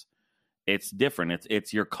office. It's different.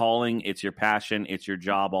 It's your calling, it's your passion, it's your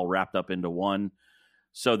job all wrapped up into one.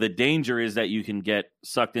 So the danger is that you can get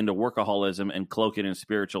sucked into workaholism and cloak it in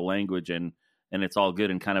spiritual language, and it's all good,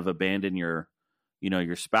 and kind of abandon your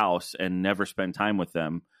spouse and never spend time with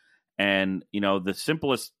them. And the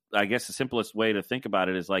simplest way to think about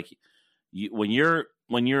it is when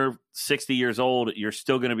you're 60 years old, you're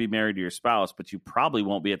still going to be married to your spouse, but you probably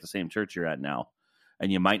won't be at the same church you're at now.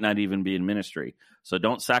 And you might not even be in ministry. So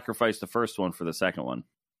don't sacrifice the first one for the second one.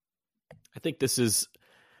 I think this is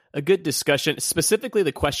a good discussion. Specifically,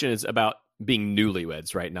 the question is about being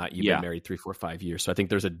newlyweds, right? Not you've been married 3, 4, 5 years. So I think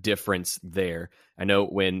there's a difference there. I know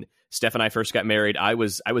when Steph and I first got married, I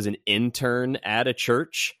was an intern at a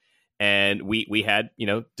church, and we had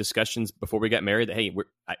discussions before we got married that, hey,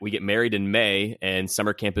 we get married in May and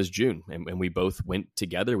summer camp is June, and we both went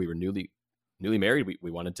together. We were newly married.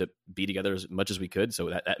 We wanted to be together as much as we could. So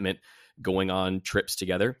that meant going on trips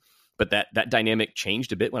together. But that dynamic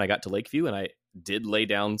changed a bit when I got to Lakeview, and I did lay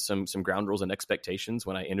down some ground rules and expectations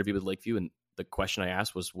when I interviewed with Lakeview. And the question I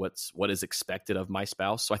asked was, what is expected of my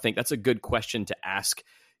spouse? So I think that's a good question to ask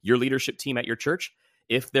your leadership team at your church.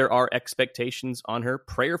 If there are expectations on her,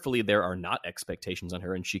 prayerfully, there are not expectations on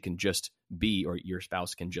her, and she can just be, or your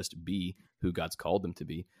spouse can just be who God's called them to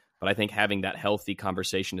be. But I think having that healthy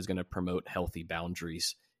conversation is going to promote healthy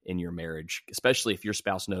boundaries in your marriage, especially if your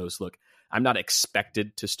spouse knows, look, I'm not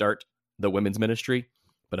expected to start the women's ministry,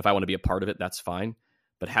 but if I want to be a part of it, that's fine.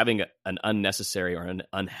 but having an unnecessary or an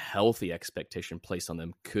unhealthy expectation placed on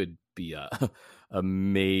them could be a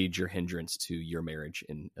major hindrance to your marriage,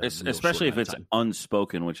 especially if it's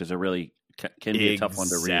unspoken, which is can be a tough one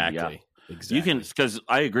to read. Yeah. Exactly. You can, because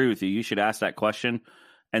I agree with you. You should ask that question,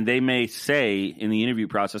 and they may say in the interview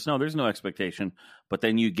process, "No, there's no expectation." But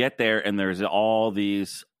then you get there, and there's all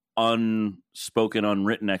these unspoken,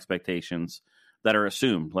 unwritten expectations that are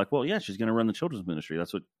assumed. Like, well, yeah, she's going to run the children's ministry.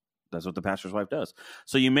 That's what the pastor's wife does.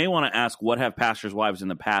 So you may want to ask, what have pastors' wives in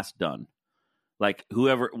the past done? Like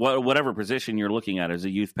whatever position you're looking at, as a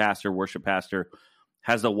youth pastor, worship pastor,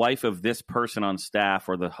 has the wife of this person on staff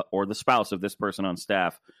or the spouse of this person on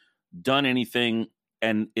staff done anything,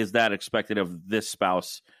 and is that expected of this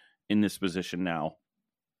spouse in this position now?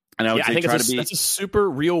 And I think that's a super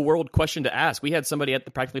real world question to ask. We had somebody at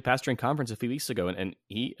the Practically Pastoring conference a few weeks ago, and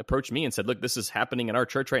he approached me and said, "Look, this is happening in our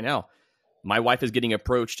church right now. My wife is getting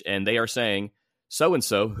approached, and they are saying,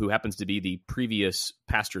 so-and-so, who happens to be the previous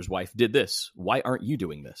pastor's wife, did this. Why aren't you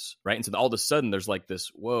doing this?" Right? And so all of a sudden, there's like this,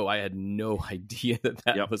 whoa, I had no idea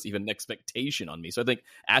that was even an expectation on me. So I think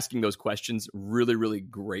asking those questions, really, really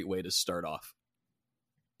great way to start off.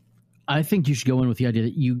 I think you should go in with the idea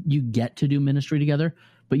that you get to do ministry together,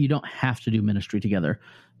 but you don't have to do ministry together.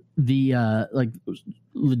 The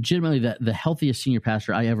legitimately the healthiest senior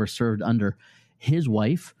pastor I ever served under, his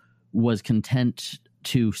wife was content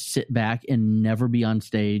to sit back and never be on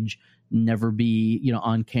stage, never be,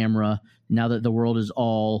 on camera. Now that the world is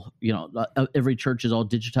all, every church is all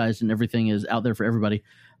digitized and everything is out there for everybody.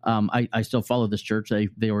 I still follow this church.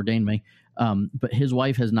 They ordained me. But his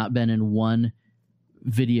wife has not been in one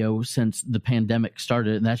video since the pandemic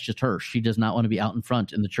started, and that's just her. She does not want to be out in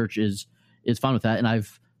front, and the church is fine with that. And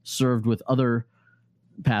I've served with other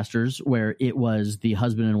pastors where it was the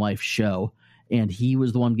husband and wife show, and he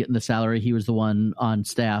was the one getting the salary, he was the one on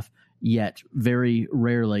staff, yet very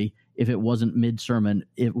rarely, if it wasn't mid-sermon,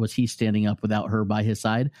 it was he standing up without her by his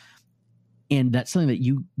side. And that's something that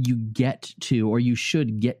you get to, or you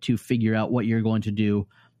should get to, figure out what you're going to do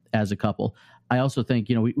as a couple. I also think,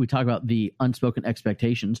 we talk about the unspoken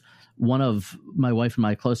expectations. One of my wife and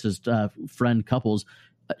my closest friend couples,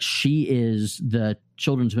 she is the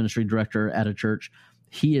children's ministry director at a church.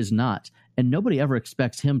 He is not. And nobody ever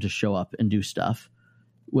expects him to show up and do stuff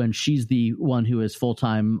when she's the one who is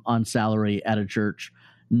full-time on salary at a church.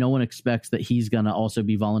 No one expects that he's going to also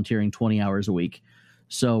be volunteering 20 hours a week.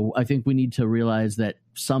 So I think we need to realize that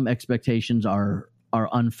some expectations are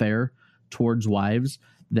unfair towards wives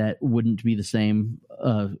that wouldn't be the same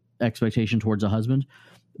expectation towards a husband.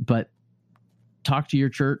 But talk to your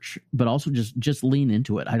church, but also just lean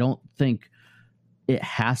into it. I don't think it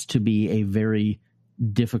has to be a very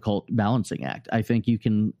difficult balancing act. I think you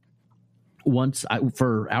can,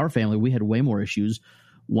 for our family, we had way more issues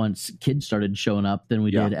once kids started showing up than we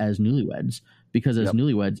did as newlyweds, because as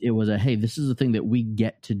newlyweds, it was hey, this is the thing that we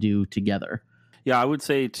get to do together. Yeah, I would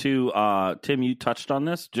say too, Tim, you touched on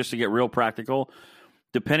this, just to get real practical.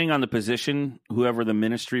 Depending on the position, whoever the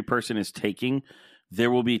ministry person is taking,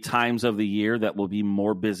 there will be times of the year that will be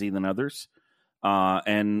more busy than others.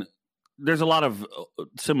 And there's a lot of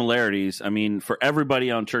similarities. I mean, for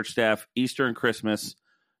everybody on church staff, Easter and Christmas,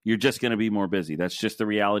 you're just going to be more busy. That's just the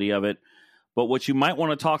reality of it. But what you might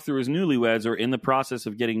want to talk through as newlyweds or in the process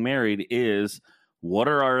of getting married is, what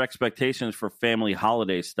are our expectations for family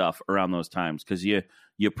holiday stuff around those times? Because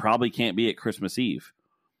you probably can't be at Christmas Eve.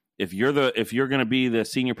 If you're going to be the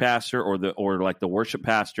senior pastor or like the worship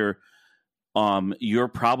pastor, you're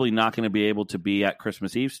probably not going to be able to be at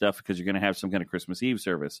Christmas Eve stuff because you're going to have some kind of Christmas Eve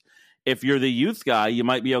service. If you're the youth guy, you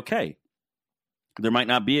might be okay. There might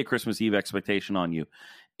not be a Christmas Eve expectation on you.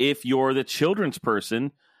 If you're the children's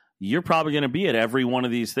person, you're probably going to be at every one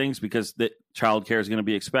of these things because the childcare is going to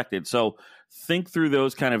be expected. So think through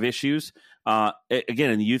those kind of issues.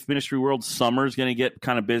 Again, in the youth ministry world, summer is going to get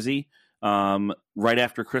kind of busy. Right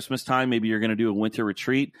after Christmas time, maybe you're going to do a winter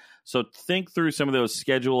retreat. So think through some of those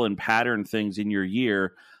schedule and pattern things in your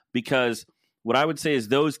year, because what I would say is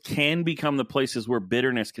those can become the places where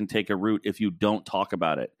bitterness can take a root if you don't talk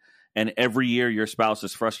about it. And every year your spouse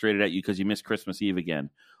is frustrated at you because you missed Christmas Eve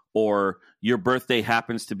again, or your birthday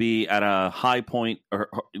happens to be at a high point, or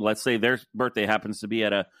let's say their birthday happens to be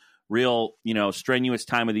at a real, strenuous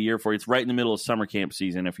time of the year for you. It's right in the middle of summer camp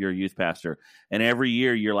season if you're a youth pastor. And every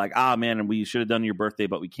year you're like, man, and we should have done your birthday,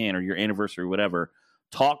 but we can't, or your anniversary, whatever.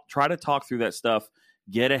 Try to talk through that stuff.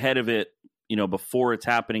 Get ahead of it, before it's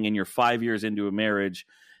happening, and you're 5 years into a marriage.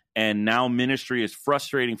 And now ministry is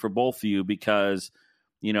frustrating for both of you because,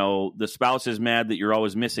 the spouse is mad that you're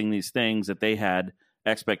always missing these things that they had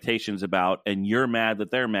expectations about, and you're mad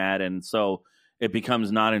that they're mad. And so it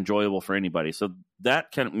becomes not enjoyable for anybody. So that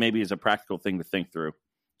maybe is a practical thing to think through,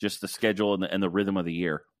 just the schedule and the rhythm of the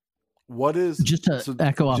year. What is just to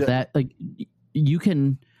echo off that? Like you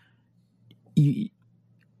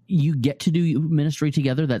get to do ministry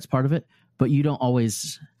together. That's part of it, but you don't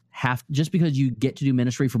always have. Just because you get to do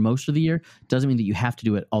ministry for most of the year doesn't mean that you have to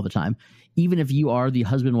do it all the time. Even if you are the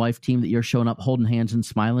husband-wife team that you're showing up holding hands and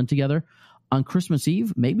smiling together, on Christmas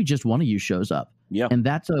Eve, maybe just one of you shows up. Yeah. And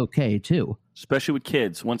that's okay too. Especially with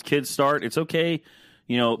kids. Once kids start, it's okay.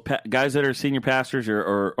 You know, guys that are senior pastors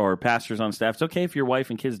or pastors on staff, it's okay if your wife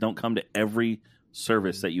and kids don't come to every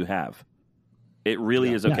service that you have. It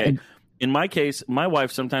really is okay. In my case, my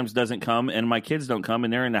wife sometimes doesn't come and my kids don't come,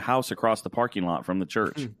 and they're in the house across the parking lot from the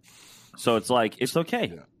church. So it's like, it's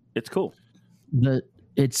okay. Yeah. It's cool.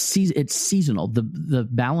 It's seasonal. The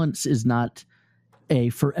balance is not a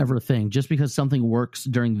forever thing. Just because something works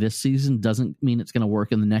during this season doesn't mean it's going to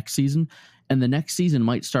work in the next season. And the next season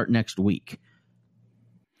might start next week.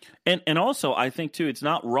 And also, I think, too, it's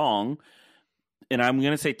not wrong, and I'm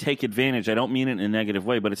going to say take advantage. I don't mean it in a negative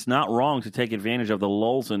way, but it's not wrong to take advantage of the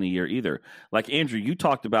lulls in the year either. Like, Andrew, you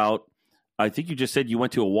talked about, I think you just said you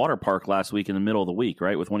went to a water park last week in the middle of the week,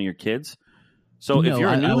 right, with one of your kids? So if you're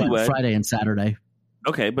a newlywed, I went Friday and Saturday.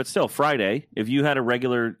 Okay, but still, Friday, if you had a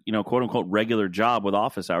regular, quote unquote, regular job with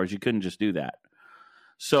office hours, you couldn't just do that.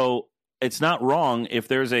 So it's not wrong if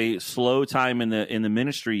there's a slow time in the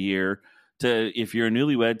ministry year to, if you're a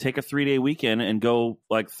newlywed, take a 3-day weekend and go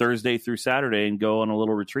like Thursday through Saturday and go on a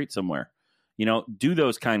little retreat somewhere. Do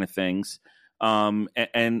those kind of things,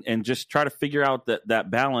 and just try to figure out that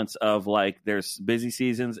balance of like there's busy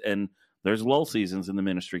seasons and there's lull seasons in the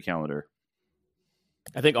ministry calendar.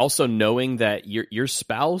 I think also knowing that your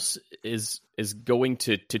spouse is going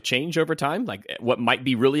to change over time, like what might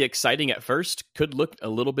be really exciting at first could look a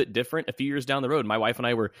little bit different a few years down the road. My wife and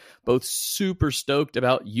I were both super stoked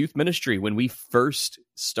about youth ministry when we first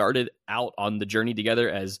started out on the journey together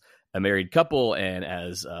as a married couple and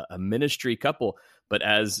as a ministry couple. But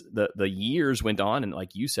as the years went on, and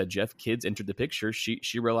like you said, Jeff, kids entered the picture,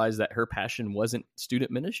 she realized that her passion wasn't student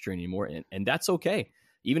ministry anymore, and that's okay.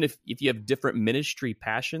 Even if you have different ministry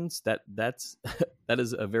passions, that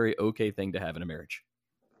is a very okay thing to have in a marriage.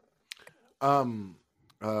 You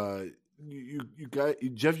guys,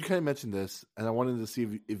 Jeff, you kind of mentioned this, and I wanted to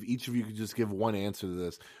see if each of you could just give one answer to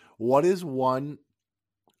this. What is one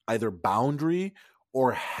either boundary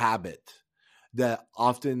or habit that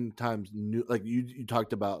oftentimes like you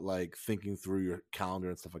talked about, like thinking through your calendar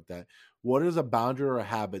and stuff like that? What is a boundary or a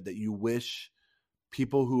habit that you wish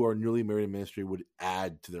people who are newly married in ministry would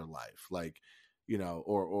add to their life, like,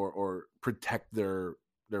 or protect their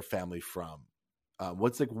family from?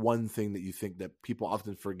 What's like one thing that you think that people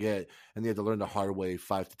often forget and they have to learn the hard way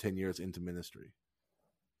 5 to 10 years into ministry?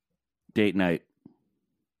 Date night.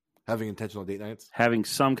 Having intentional date nights? Having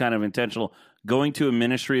some kind of intentional. Going to a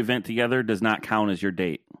ministry event together does not count as your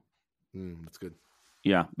date. That's good.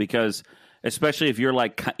 Yeah, because especially if you're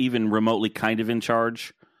like even remotely kind of in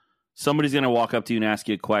charge, somebody's going to walk up to you and ask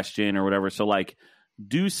you a question or whatever. So like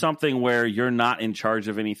do something where you're not in charge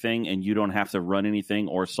of anything and you don't have to run anything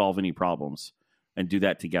or solve any problems, and do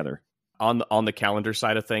that together. On the calendar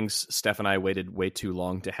side of things, Steph and I waited way too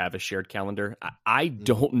long to have a shared calendar. I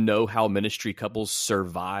don't know how ministry couples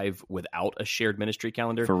survive without a shared ministry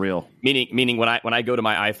calendar. For real. Meaning when I go to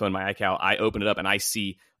my iPhone, my iCal, I open it up and I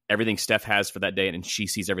see everything Steph has for that day, and she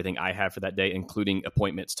sees everything I have for that day, including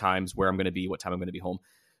appointments, times, where I'm going to be, what time I'm going to be home.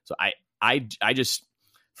 So I just,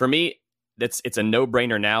 for me, it's a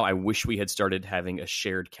no-brainer now. I wish we had started having a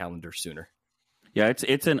shared calendar sooner. Yeah,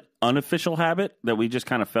 it's an unofficial habit that we just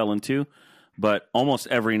kind of fell into, but almost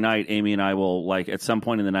every night, Amy and I will, like, at some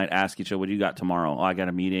point in the night, ask each other, what do you got tomorrow? Oh, I got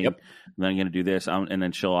a meeting, and then I'm going to do this, and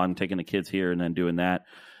then I'm taking the kids here and then doing that.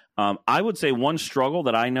 I would say one struggle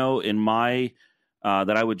that I know in my,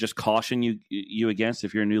 that I would just caution you against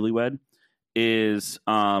if you're a newlywed is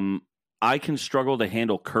I can struggle to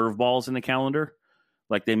handle curveballs in the calendar.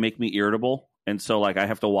 Like, they make me irritable, and so, like, I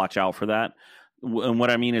have to watch out for that. And what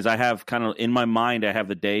I mean is I have kind of, in my mind, I have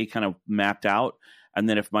the day kind of mapped out. And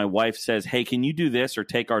then if my wife says, hey, can you do this or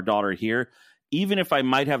take our daughter here? Even if I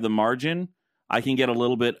might have the margin, I can get a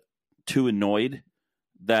little bit too annoyed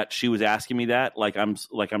that she was asking me that, like I'm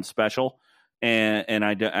special, and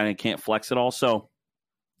I can't flex it all. So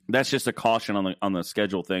that's just a caution on the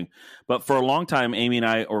schedule thing. But for a long time,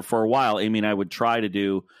 for a while, Amy and I would try to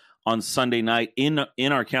do on Sunday night in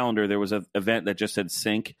our calendar, there was an event that just said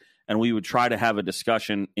sync. And we would try to have a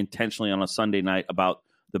discussion intentionally on a Sunday night about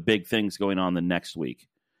the big things going on the next week.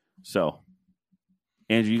 So,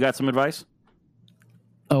 Andrew, you got some advice?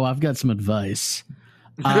 Oh, I've got some advice.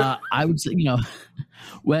 I would say,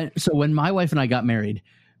 when my wife and I got married,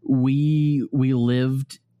 we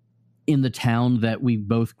lived in the town that we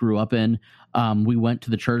both grew up in. We went to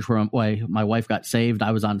the church where my wife got saved.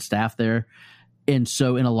 I was on staff there. And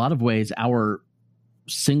so in a lot of ways, our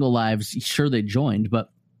single lives, sure, they joined,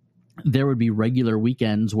 but there would be regular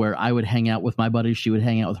weekends where I would hang out with my buddies. She would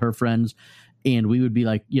hang out with her friends. And we would be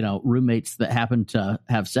like, roommates that happened to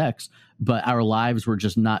have sex, but our lives were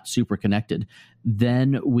just not super connected.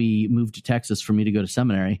 Then we moved to Texas for me to go to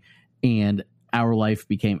seminary, and our life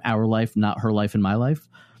became our life, not her life and my life.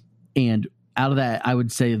 And out of that, I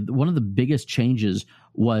would say one of the biggest changes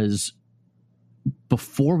was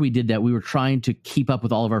before we did that, we were trying to keep up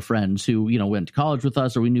with all of our friends who, went to college with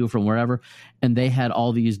us or we knew from wherever, and they had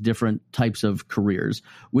all these different types of careers,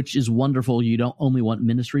 which is wonderful. You don't only want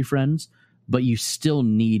ministry friends, but you still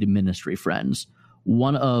need ministry friends.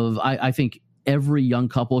 I think every young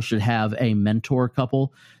couple should have a mentor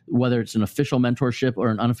couple, whether it's an official mentorship or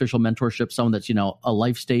an unofficial mentorship, someone that's, a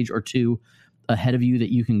life stage or two ahead of you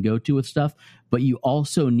that you can go to with stuff. But you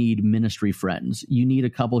also need ministry friends. You need a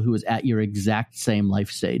couple who is at your exact same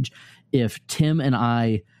life stage. If Tim and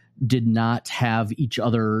I did not have each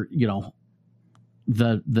other,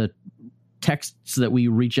 the texts that we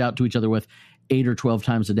reach out to each other with 8 or 12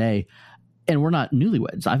 times a day, and we're not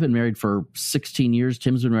newlyweds. I've been married for 16 years.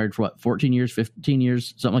 Tim's been married for 14 years, 15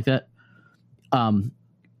 years, something like that.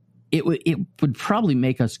 It would probably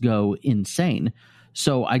make us go insane.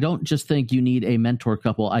 So I don't just think you need a mentor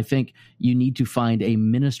couple. I think you need to find a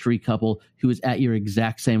ministry couple who is at your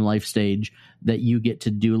exact same life stage that you get to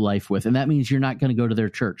do life with. And that means you're not going to go to their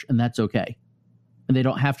church, and that's okay. And they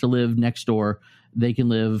don't have to live next door. They can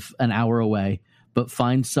live an hour away, but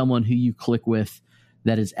find someone who you click with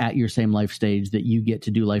that is at your same life stage that you get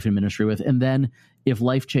to do life in ministry with. And then if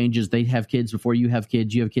life changes, they have kids before you have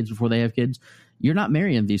kids, you have kids before they have kids, you're not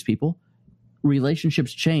marrying these people.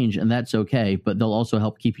 Relationships change, and that's okay, but they'll also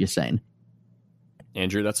help keep you sane.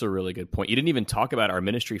 Andrew, that's a really good point. You didn't even talk about our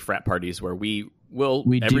ministry frat parties where we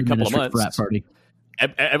every couple of months, frat party.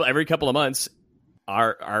 Every couple of months,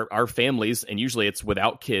 our families, and usually it's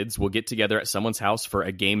without kids, will get together at someone's house for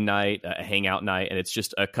a game night, a hangout night, and it's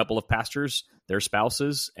just a couple of pastors, their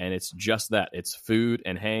spouses, and it's just that. It's food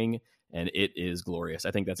and hang, and it is glorious.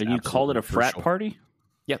 I think that's. And you called it a frat party?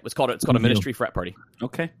 Yeah, it's called a ministry frat party.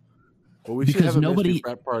 Okay. Well, we should have a ministry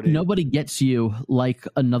frat party. Nobody gets you like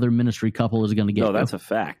another ministry couple is going to get. No, that's a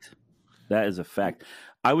fact. That is a fact.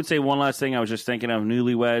 I would say one last thing. I was just thinking of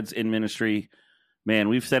newlyweds in ministry. Man,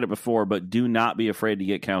 we've said it before, but do not be afraid to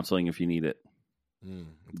get counseling if you need it.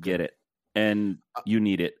 Get it. And you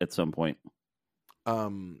need it at some point. We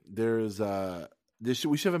should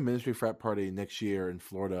have a ministry frat party next year in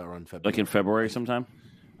Florida or in February. Like in February sometime?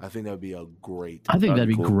 I think that would be a great. I think that'd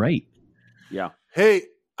be cool. great. Yeah. Hey,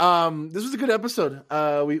 this was a good episode.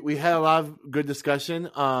 We had a lot of good discussion.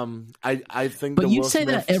 I think, but you'd say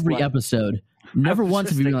that every episode. Never once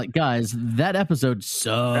have you been like, guys, that episode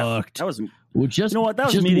sucked. That was. Well, just, you know what? That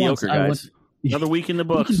was mediocre, guys. Another week in the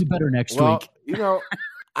books. We can do better next week.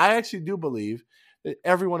 I actually do believe that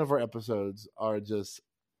every one of our episodes are just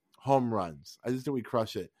home runs. I just think we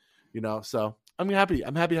crush it. So I'm happy.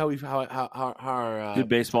 I'm happy how our good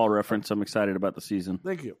baseball reference. I'm excited about the season.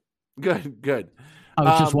 Thank you. Good. I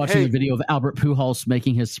was just watching a video of Albert Pujols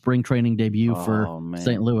making his spring training debut for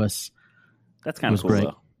St. Louis. That's kind of cool, great.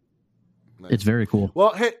 Though. Nice. It's very cool.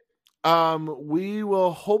 Well, hey, we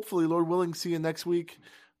will hopefully, Lord willing, see you next week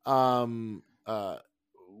with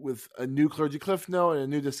a new Clergy Cliff Note and a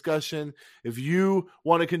new discussion. If you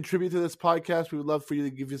want to contribute to this podcast, we would love for you to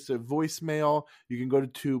give us a voicemail. You can go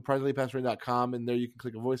to privatelypastoring.com, and there you can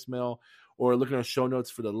click a voicemail or look at our show notes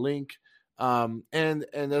for the link. And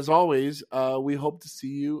as always, we hope to see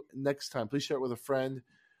you next time. Please share it with a friend.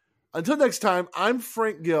 Until next time, I'm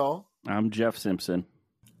Frank Gill. I'm Jeff Simpson.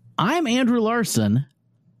 I'm Andrew Larson.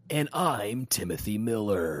 And I'm Timothy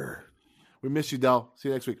Miller. We miss you, Del. See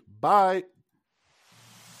you next week. Bye.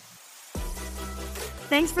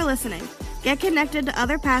 Thanks for listening. Get connected to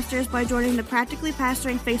other pastors by joining the Practically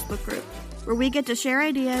Pastoring Facebook group, where we get to share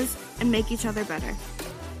ideas and make each other better.